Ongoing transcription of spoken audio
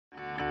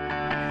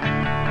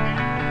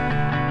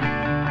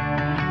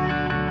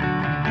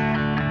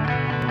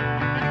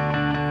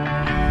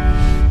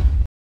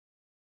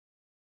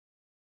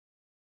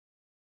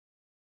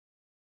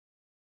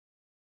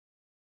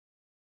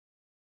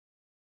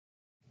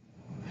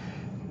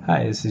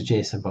Hi, this is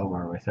Jason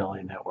Bomar with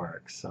LA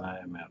Networks.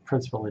 I'm a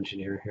principal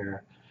engineer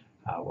here.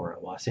 We're a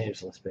Los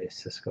Angeles-based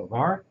Cisco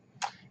VAR,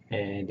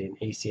 and in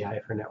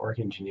ACI for network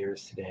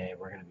engineers today,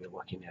 we're going to be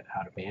looking at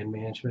out-of-band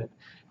management.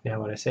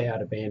 Now, when I say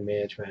out-of-band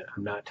management,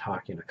 I'm not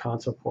talking a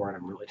console port.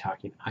 I'm really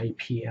talking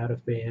IP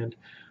out-of-band.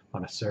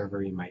 On a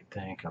server, you might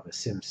think of a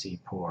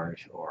SIMC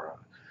port or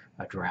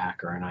a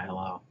DRAC or an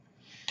ILO.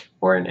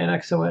 Or in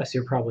NXOS,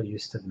 you're probably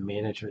used to the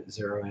management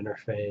zero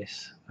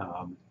interface.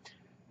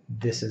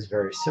 This is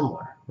very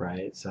similar,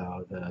 right?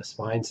 So the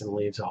spines and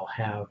leaves all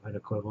have an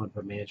equivalent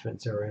of a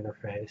management zero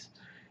interface.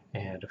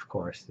 And of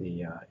course,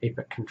 the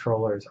APIC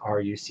controllers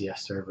are UCS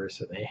servers,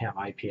 so they have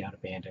IP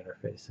out-of-band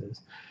interfaces.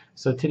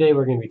 So today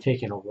we're going to be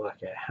taking a look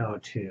at how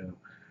to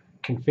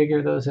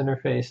configure those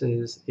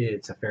interfaces.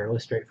 It's a fairly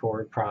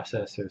straightforward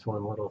process. There's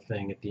one little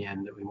thing at the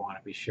end that we want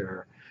to be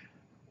sure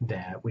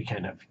that we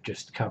kind of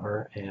just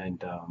cover,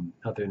 and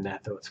other than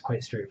that, though, it's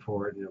quite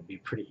straightforward and it'll be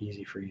pretty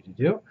easy for you to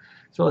do.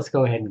 So let's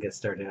go ahead and get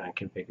started on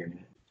configuring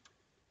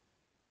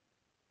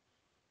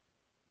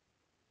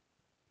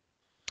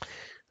it.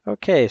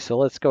 Okay, so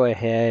let's go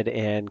ahead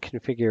and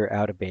configure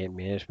out-of-band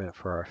management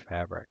for our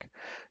fabric.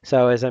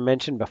 So as I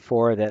mentioned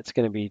before, that's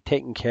going to be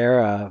taken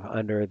care of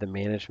under the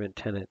management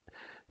tenant.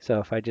 So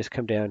if I just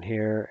come down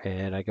here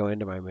and I go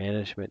into my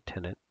management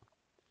tenant,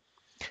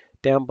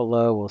 down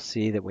below we'll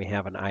see that we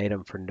have an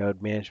item for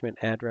node management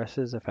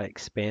addresses. If I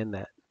expand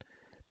that,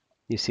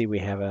 you see we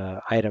have an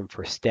item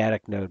for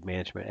static node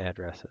management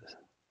addresses.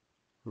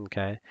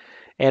 Okay,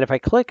 and if I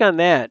click on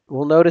that,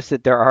 we'll notice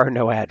that there are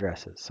no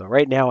addresses. So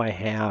right now I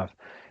have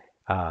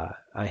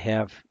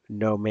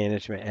no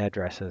management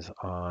addresses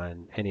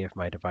on any of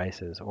my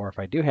devices, or if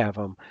I do have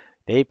them,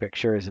 the APIC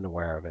sure isn't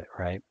aware of it,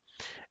 right?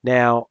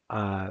 Now,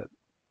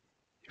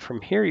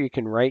 from here, you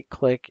can right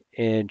click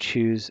and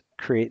choose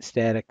Create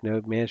Static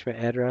Node Management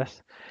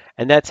Address.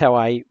 And that's how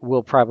I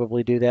will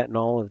probably do that in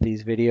all of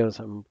these videos.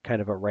 I'm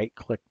kind of a right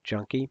click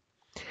junkie.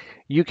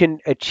 You can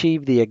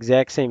achieve the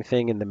exact same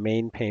thing in the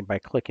main pane by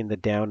clicking the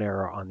down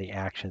arrow on the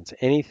actions.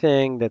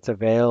 Anything that's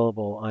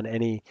available on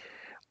any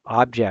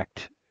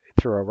object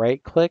through a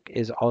right click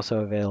is also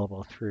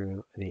available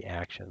through the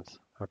actions.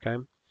 Okay,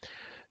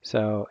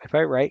 so if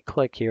I right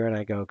click here and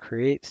I go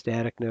create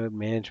static node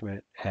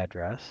management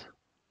address,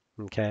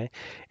 okay,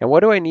 and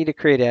what do I need to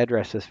create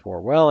addresses for?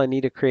 Well, I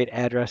need to create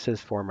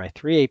addresses for my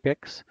 3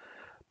 apics,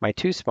 my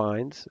 2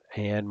 spines,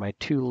 and my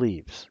 2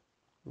 leaves.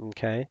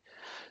 Okay,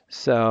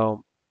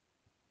 so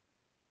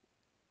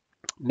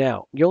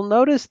now you'll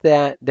notice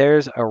that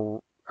there's a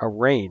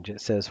range.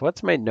 It says,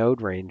 what's my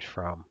node range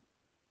from?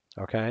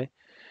 Okay,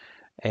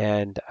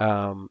 and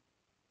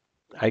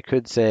I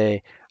could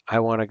say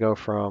I want to go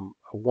from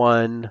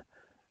 1,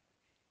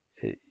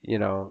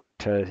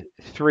 to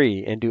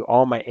 3 and do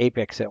all my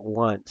apics at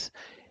once.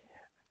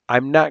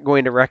 I'm not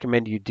going to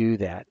recommend you do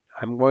that.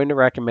 I'm going to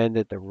recommend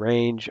that the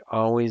range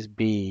always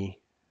be,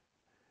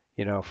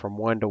 from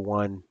 1 to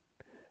 1,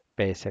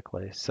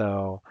 basically.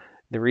 So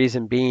the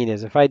reason being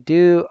is if I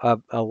do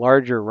a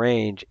larger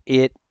range,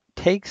 it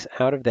takes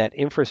out of that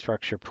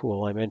infrastructure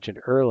pool I mentioned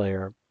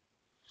earlier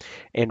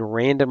and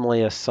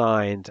randomly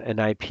assigns an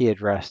IP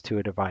address to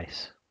a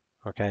device.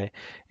 Okay,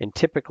 and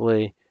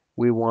typically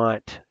we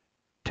want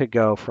to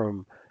go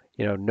from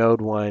node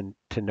 1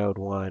 to node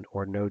 1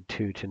 or node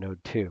 2 to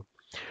node 2.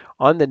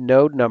 On the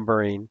node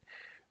numbering,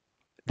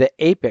 the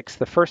apics,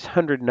 the first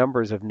 100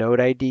 numbers of node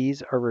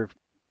IDs are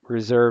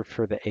reserved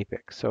for the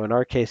apic. So in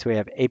our case, we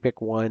have apic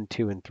 1,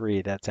 2, and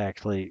 3. That's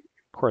actually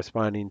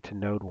corresponding to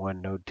node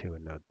 1, node 2,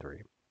 and node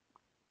 3.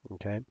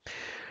 Okay.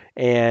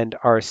 And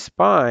our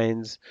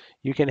spines,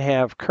 you can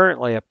have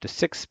currently up to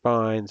 6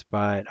 spines,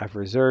 but I've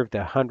reserved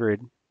 100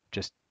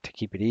 just to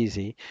keep it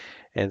easy.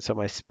 And so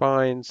my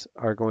spines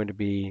are going to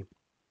be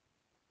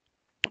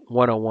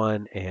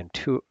 101 and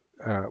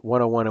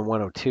 101 and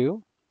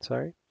 102,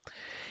 sorry.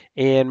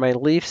 And my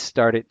leaves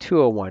start at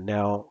 201.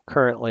 Now,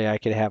 currently I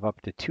could have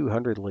up to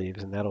 200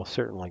 leaves, and that'll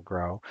certainly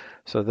grow.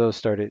 So those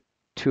start at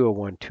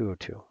 201,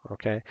 202,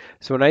 okay?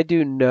 So when I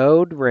do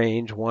node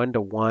range 1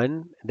 to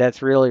 1,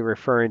 that's really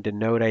referring to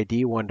node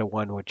ID 1 to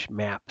 1, which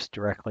maps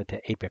directly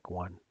to APIC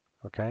 1,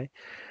 okay?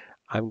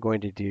 I'm going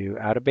to do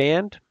out of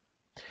band.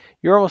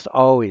 You're almost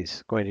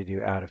always going to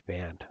do out of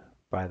band,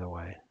 by the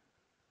way.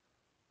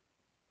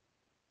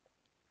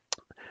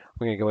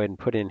 I'm going to go ahead and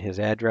put in his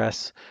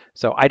address.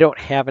 So I don't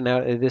have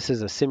this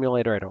is a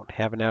simulator. I don't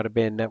have an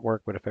out-of-band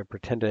network, but if I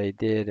pretended I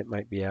did, it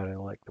might be out in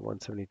like the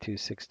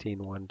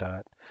 172.16.1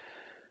 dot.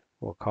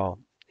 We'll call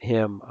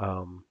him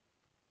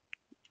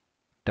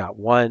dot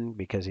 1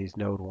 because he's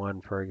node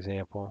 1, for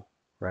example,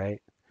 right?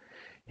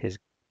 His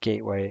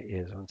gateway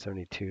is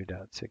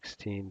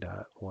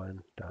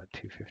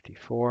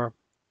 172.16.1.254.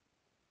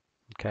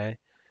 Okay.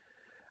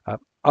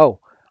 Oh,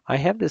 I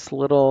have this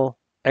little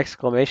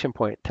exclamation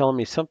point telling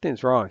me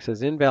something's wrong. It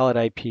says invalid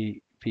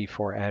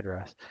IPv4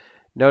 address.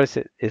 Notice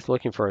it's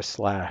looking for a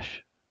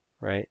slash,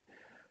 right?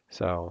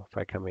 So if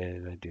I come in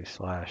and I do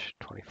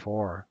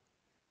 /24,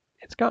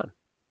 it's gone.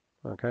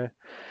 Okay.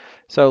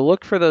 So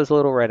look for those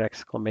little red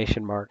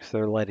exclamation marks.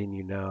 They're letting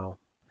you know.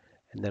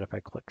 And then if I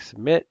click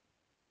submit,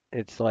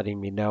 it's letting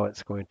me know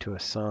it's going to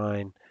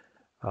assign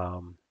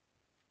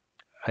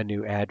a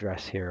new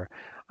address here.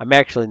 I'm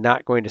actually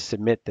not going to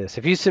submit this.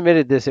 If you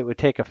submitted this, it would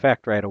take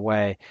effect right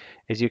away.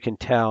 As you can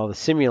tell, the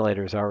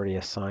simulator's already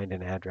assigned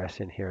an address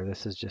in here.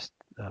 This is just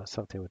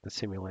something with the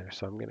simulator,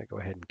 so I'm going to go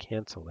ahead and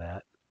cancel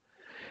that.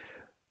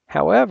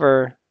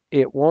 However,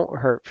 it won't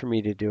hurt for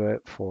me to do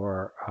it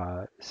for,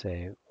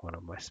 say, one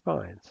of my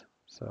spines.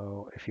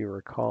 So if you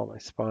recall, my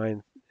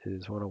spine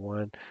is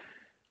 101.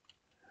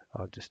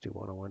 I'll just do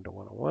 101 to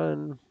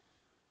 101.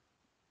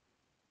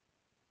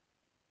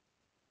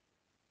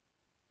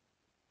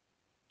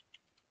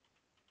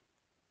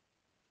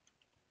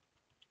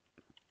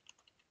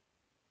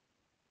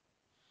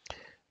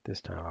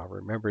 This time I'll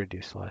remember to do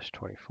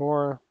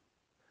 /24.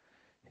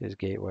 His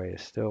gateway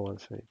is still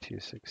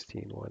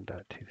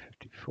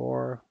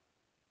 172.16.1.254,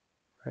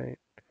 right?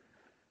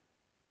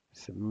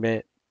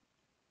 Submit.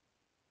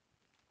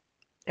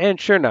 And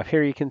sure enough,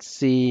 here you can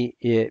see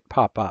it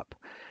pop up.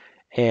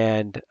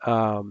 And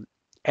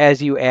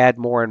as you add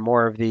more and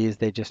more of these,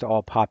 they just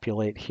all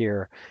populate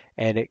here,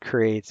 and it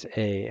creates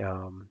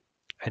an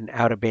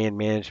out-of-band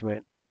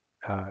management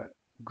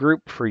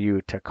group for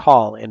you to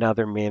call in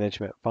other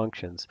management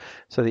functions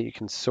so that you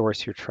can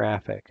source your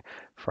traffic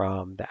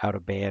from the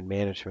out-of-band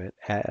management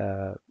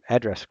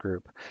address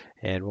group.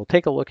 And we'll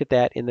take a look at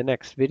that in the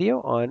next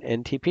video on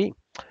NTP.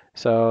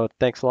 So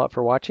thanks a lot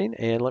for watching,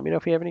 and let me know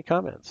if you have any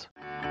comments.